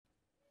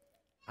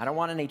I don't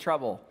want any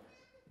trouble.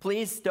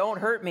 Please don't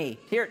hurt me.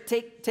 Here,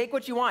 take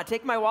what you want.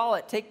 Take my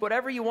wallet. Take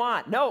whatever you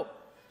want. No,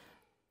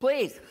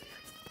 please.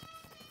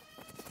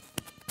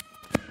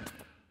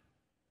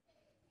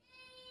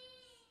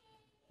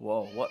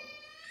 Whoa,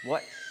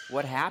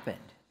 what happened?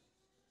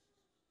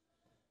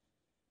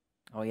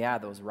 Oh yeah,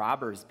 those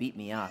robbers beat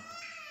me up.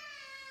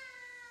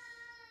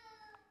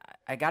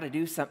 I got to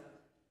do something.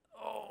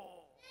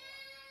 Oh,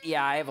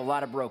 yeah, I have a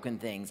lot of broken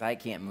things. I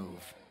can't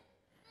move.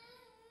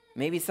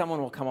 Maybe someone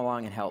will come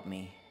along and help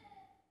me.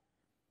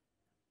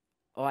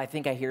 Oh, I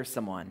think I hear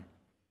someone.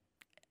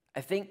 I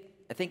think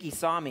he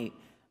saw me.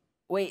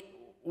 Wait,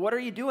 what are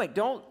you doing?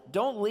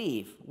 Don't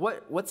leave.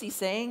 What's he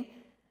saying?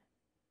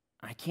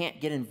 I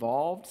can't get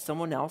involved.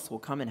 Someone else will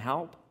come and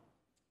help.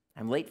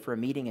 I'm late for a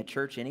meeting at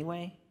church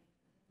anyway.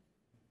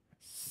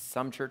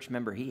 Some church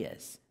member he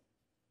is.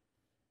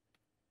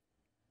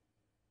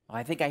 Oh,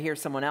 I think I hear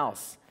someone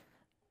else.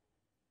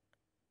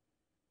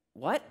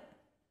 What?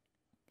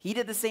 He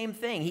did the same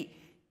thing.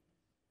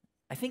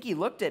 I think he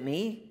looked at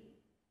me.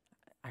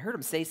 I heard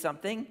him say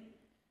something,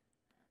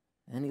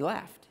 and then he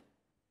left.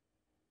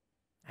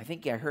 I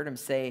think I heard him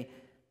say,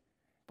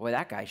 boy,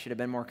 that guy should have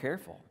been more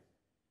careful.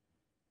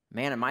 A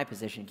man in my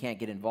position can't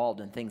get involved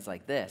in things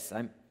like this.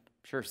 I'm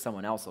sure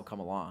someone else will come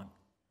along.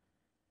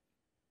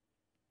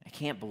 I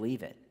can't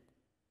believe it.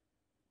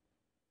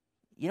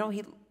 You know,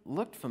 he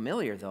looked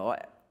familiar, though.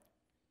 I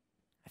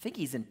think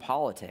he's in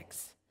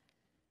politics.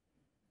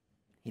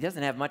 He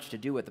doesn't have much to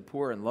do with the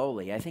poor and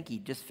lowly. I think he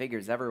just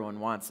figures everyone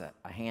wants a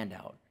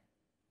handout.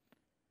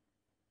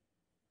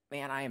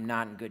 Man, I am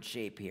not in good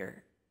shape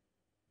here.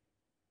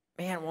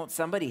 Man, won't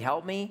somebody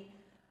help me?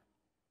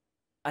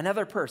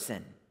 Another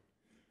person.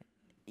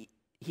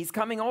 He's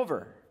coming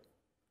over.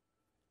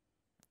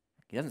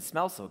 He doesn't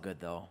smell so good,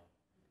 though.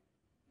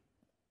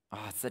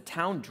 Oh, it's the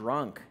town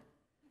drunk.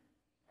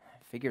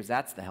 Figures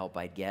that's the help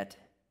I'd get.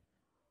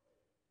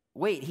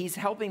 Wait, he's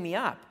helping me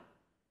up.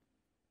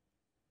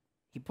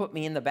 He put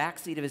me in the back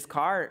seat of his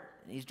car.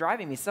 He's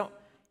driving me.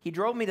 He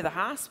drove me to the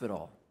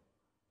hospital.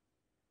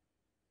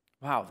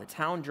 Wow, the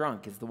town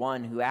drunk is the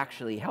one who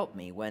actually helped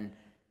me when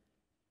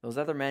those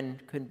other men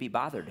couldn't be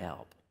bothered to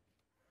help.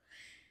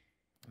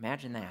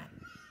 Imagine that.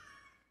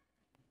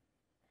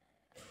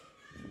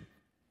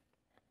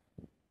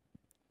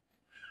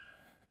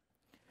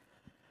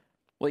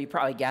 Well, you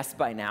probably guessed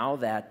by now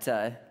that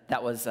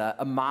that was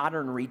a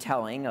modern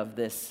retelling of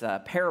this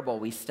parable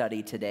we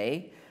studied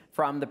today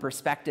from the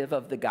perspective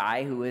of the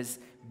guy who is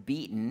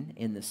beaten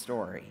in the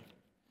story.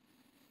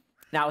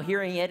 Now,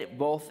 hearing it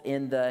both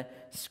in the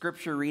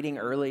scripture reading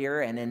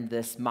earlier and in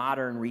this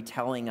modern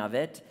retelling of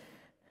it,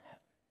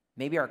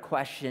 maybe our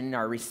question,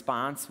 our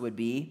response would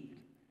be,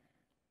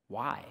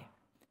 why?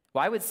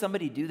 Why would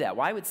somebody do that?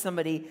 Why would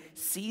somebody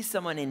see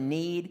someone in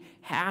need,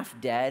 half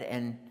dead,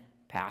 and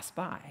pass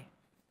by?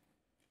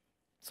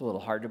 It's a little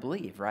hard to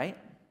believe, right?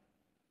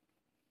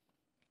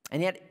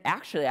 And yet,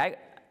 actually,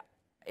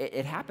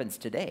 it happens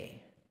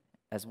today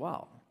as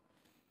well.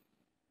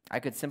 I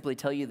could simply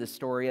tell you the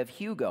story of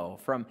Hugo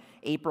from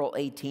April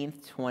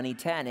 18th,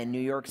 2010 in New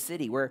York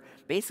City, where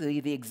basically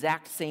the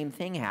exact same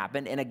thing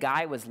happened, and a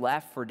guy was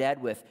left for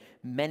dead with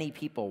many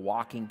people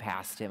walking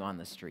past him on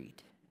the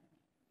street.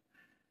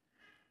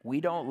 We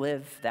don't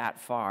live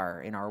that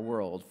far in our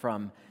world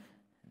from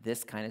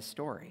this kind of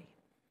story.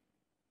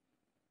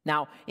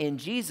 Now, in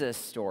Jesus'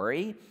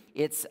 story,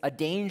 it's a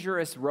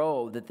dangerous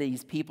road that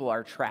these people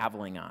are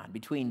traveling on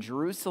between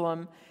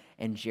Jerusalem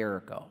and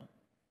Jericho.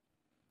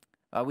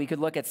 We could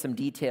look at some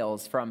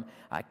details from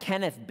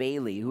Kenneth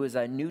Bailey, who is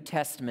a New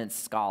Testament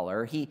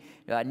scholar. He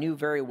knew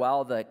very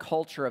well the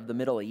culture of the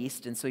Middle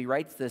East, and so he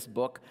writes this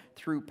book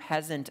through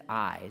peasant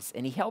eyes.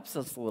 And he helps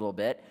us a little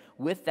bit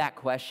with that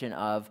question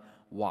of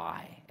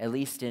why, at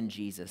least in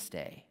Jesus'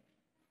 day.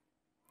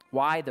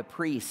 Why the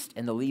priest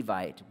and the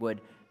Levite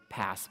would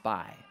pass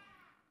by.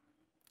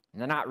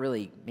 And they're not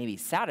really maybe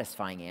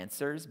satisfying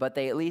answers, but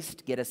they at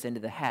least get us into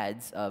the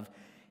heads of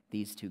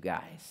these two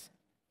guys.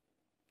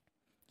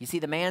 You see,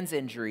 the man's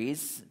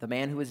injuries, the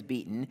man who was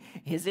beaten,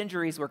 his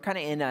injuries were kind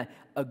of in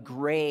a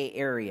gray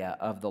area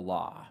of the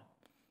law.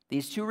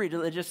 These two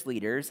religious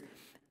leaders,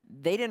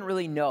 they didn't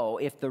really know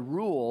if the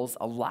rules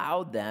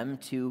allowed them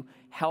to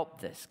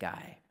help this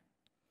guy.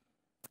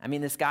 I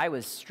mean, this guy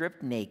was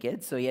stripped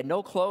naked, so he had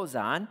no clothes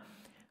on,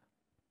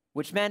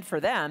 which meant for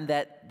them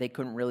that they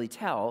couldn't really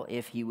tell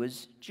if he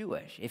was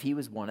Jewish, if he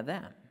was one of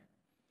them.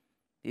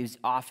 It was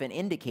often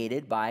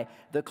indicated by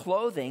the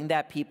clothing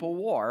that people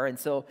wore, and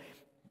so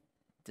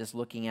just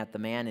looking at the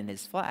man in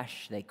his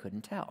flesh, they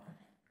couldn't tell.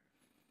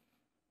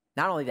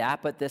 Not only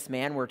that, but this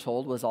man, we're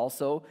told, was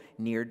also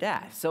near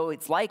death. So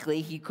it's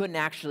likely he couldn't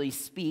actually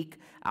speak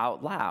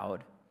out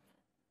loud.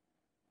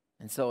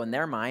 And so in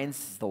their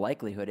minds, the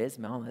likelihood is,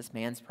 well, this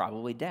man's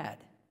probably dead.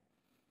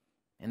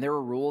 And there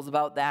were rules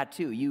about that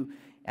too. You,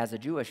 as a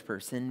Jewish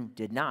person,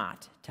 did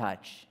not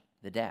touch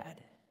the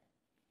dead.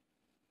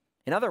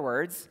 In other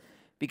words,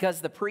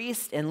 because the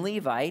priest and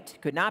Levite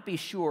could not be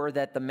sure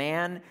that the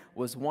man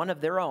was one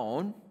of their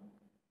own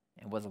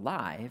and was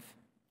alive,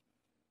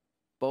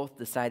 both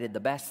decided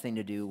the best thing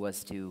to do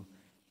was to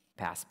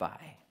pass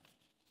by.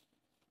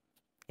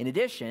 In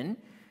addition,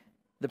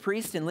 the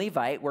priest and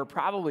Levite were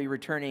probably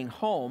returning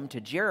home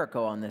to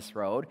Jericho on this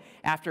road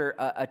after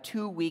a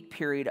 2-week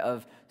period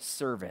of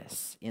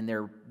service in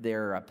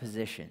their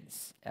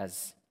positions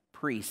as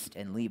priest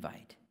and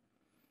Levite.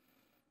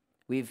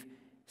 We've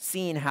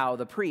seen how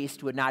the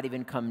priest would not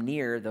even come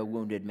near the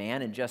wounded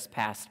man and just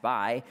passed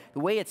by.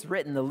 The way it's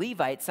written, the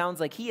Levite sounds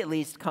like he at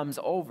least comes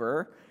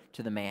over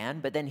to the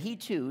man, but then he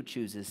too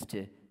chooses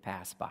to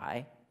pass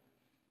by.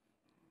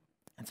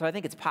 And so I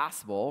think it's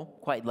possible,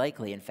 quite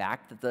likely in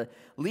fact, that the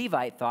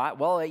Levite thought,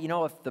 well,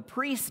 if the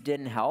priest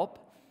didn't help,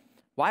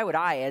 why would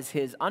I, as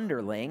his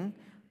underling,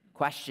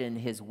 question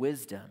his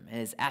wisdom and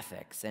his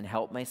ethics and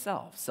help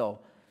myself? So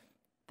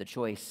the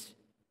choice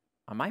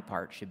on my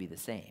part should be the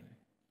same.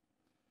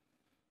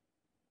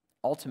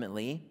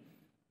 Ultimately,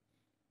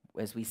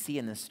 as we see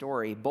in the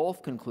story,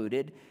 both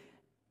concluded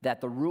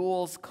that the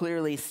rules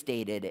clearly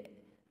stated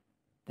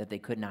that they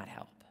could not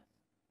help.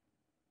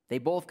 They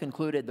both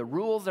concluded the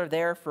rules are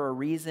there for a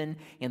reason,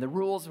 and the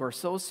rules were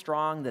so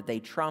strong that they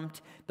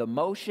trumped the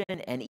motion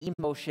and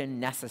emotion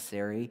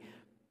necessary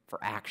for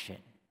action.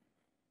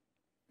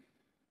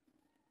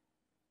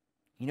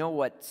 You know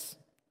what's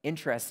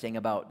interesting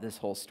about this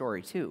whole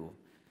story, too,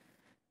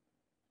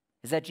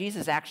 is that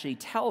Jesus actually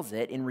tells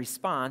it in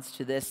response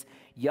to this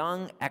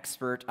young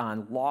expert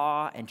on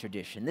law and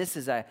tradition. This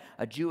is a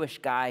Jewish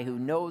guy who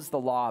knows the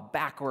law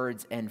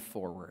backwards and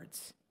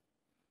forwards.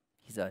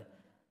 He's a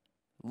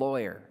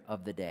lawyer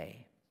of the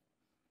day.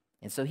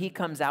 And so he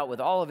comes out with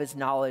all of his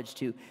knowledge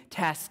to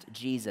test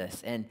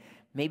Jesus and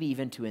maybe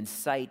even to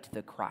incite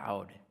the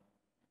crowd.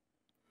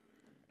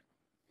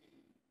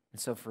 And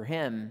so for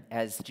him,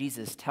 as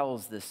Jesus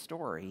tells this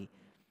story,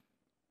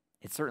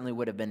 it certainly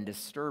would have been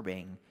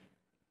disturbing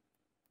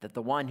that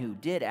the one who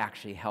did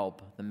actually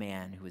help the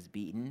man who was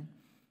beaten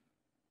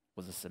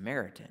was a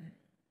Samaritan.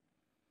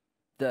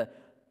 The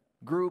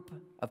group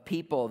of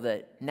people,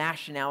 the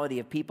nationality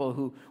of people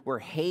who were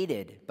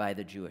hated by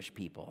the Jewish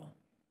people.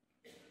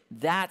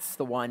 That's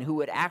the one who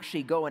would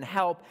actually go and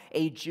help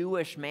a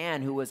Jewish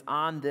man who was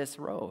on this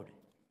road.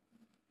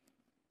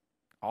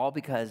 All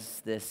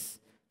because this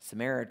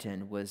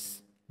Samaritan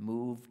was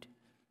moved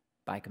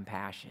by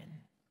compassion.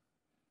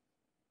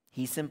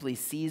 He simply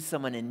sees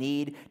someone in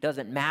need.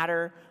 Doesn't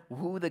matter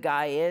who the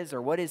guy is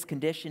or what his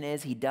condition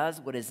is. He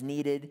does what is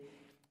needed.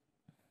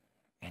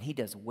 And he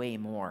does way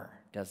more,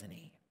 doesn't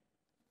he?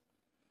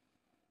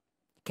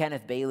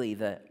 Kenneth Bailey,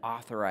 the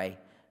author I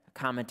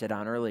commented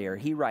on earlier,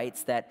 he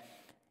writes that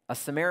a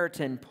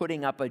Samaritan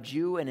putting up a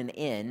Jew in an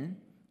inn,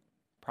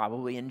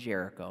 probably in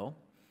Jericho,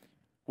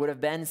 would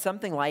have been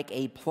something like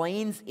a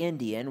Plains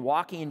Indian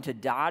walking into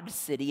Dodge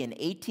City in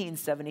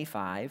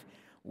 1875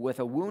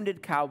 with a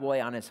wounded cowboy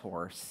on his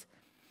horse,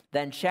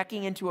 then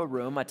checking into a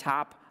room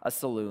atop a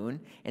saloon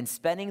and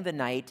spending the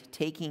night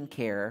taking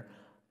care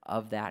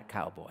of that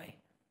cowboy.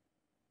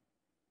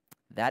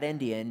 That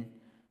Indian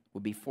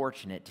would be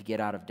fortunate to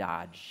get out of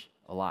Dodge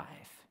alive.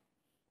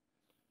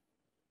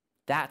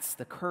 That's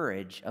the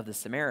courage of the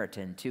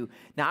Samaritan, to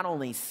not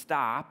only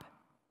stop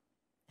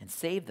and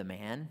save the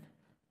man,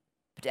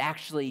 but to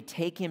actually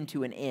take him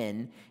to an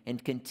inn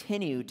and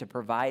continue to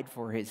provide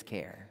for his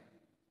care.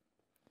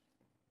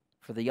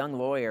 For the young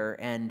lawyer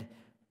and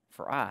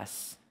for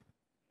us,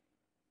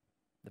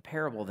 the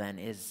parable then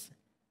is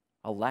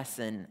a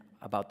lesson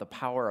about the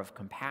power of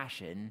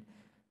compassion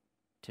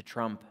to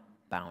trump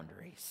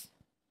boundaries.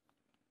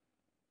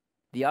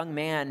 The young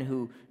man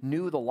who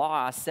knew the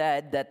law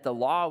said that the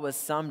law was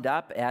summed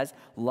up as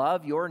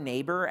love your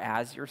neighbor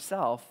as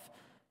yourself.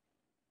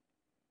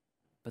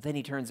 But then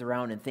he turns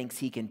around and thinks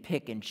he can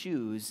pick and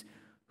choose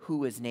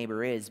who his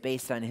neighbor is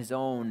based on his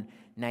own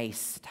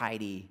nice,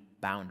 tidy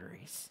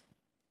boundaries.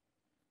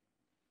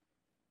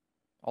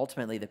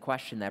 Ultimately, the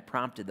question that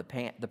prompted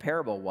the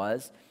parable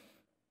was,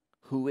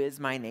 who is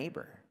my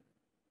neighbor?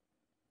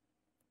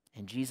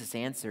 And Jesus'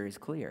 answer is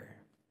clear.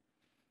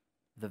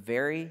 The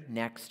very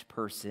next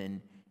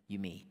person you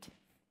meet,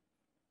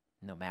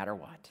 no matter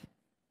what.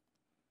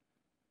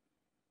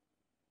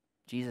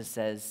 Jesus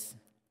says,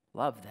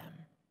 love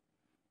them,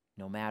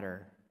 no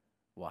matter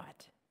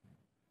what.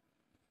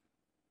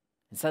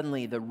 And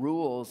suddenly the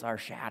rules are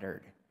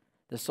shattered.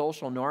 The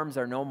social norms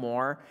are no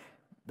more.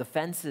 The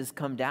fences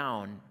come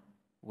down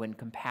when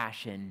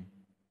compassion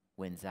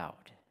wins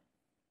out.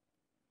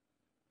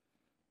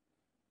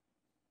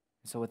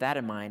 So with that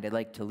in mind, I'd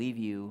like to leave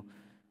you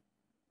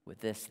with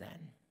this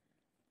then.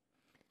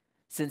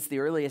 Since the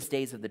earliest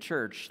days of the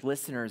church,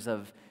 listeners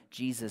of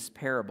Jesus'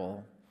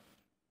 parable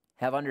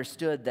have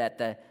understood that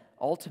the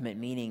ultimate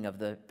meaning of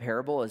the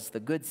parable is the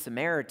Good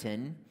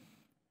Samaritan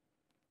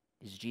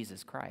is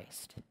Jesus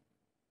Christ.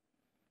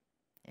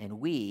 And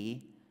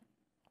we,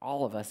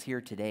 all of us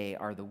here today,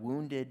 are the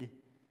wounded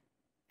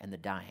and the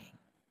dying.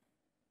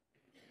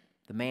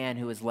 The man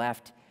who is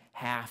left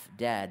half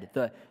dead,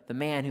 the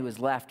man who is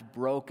left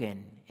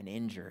broken and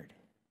injured.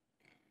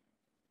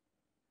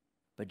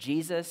 But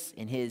Jesus,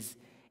 in his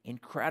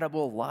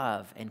incredible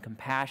love and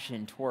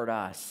compassion toward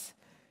us,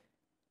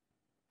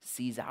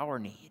 sees our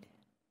need,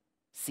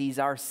 sees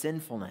our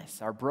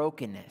sinfulness, our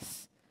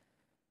brokenness,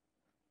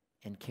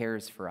 and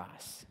cares for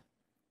us.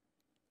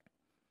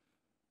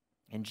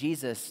 And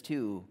Jesus,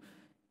 too,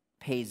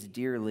 pays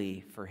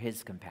dearly for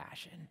his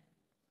compassion.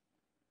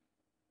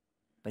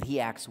 But he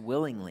acts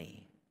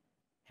willingly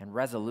and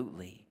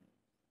resolutely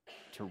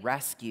to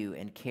rescue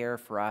and care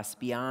for us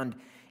beyond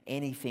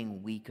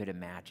anything we could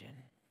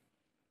imagine.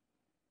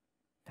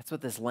 That's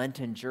what this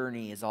Lenten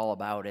journey is all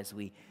about as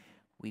we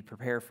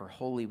prepare for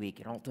Holy Week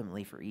and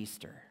ultimately for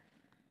Easter.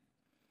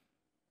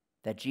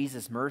 That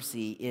Jesus'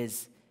 mercy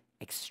is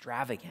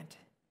extravagant,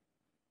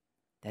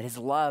 that his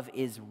love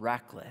is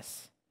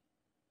reckless,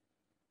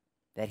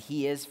 that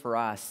he is for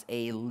us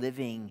a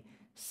living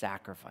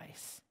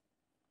sacrifice.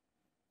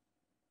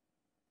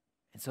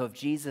 And so if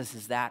Jesus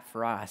is that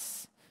for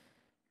us,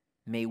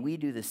 may we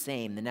do the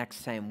same the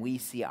next time we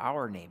see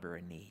our neighbor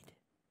in need,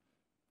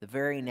 the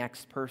very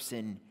next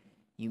person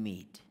you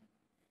meet.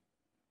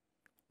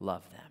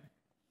 Love them.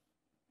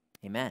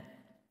 Amen.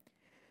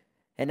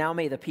 And now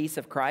may the peace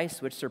of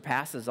Christ, which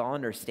surpasses all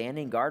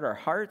understanding, guard our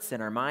hearts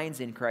and our minds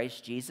in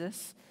Christ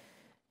Jesus.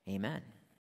 Amen.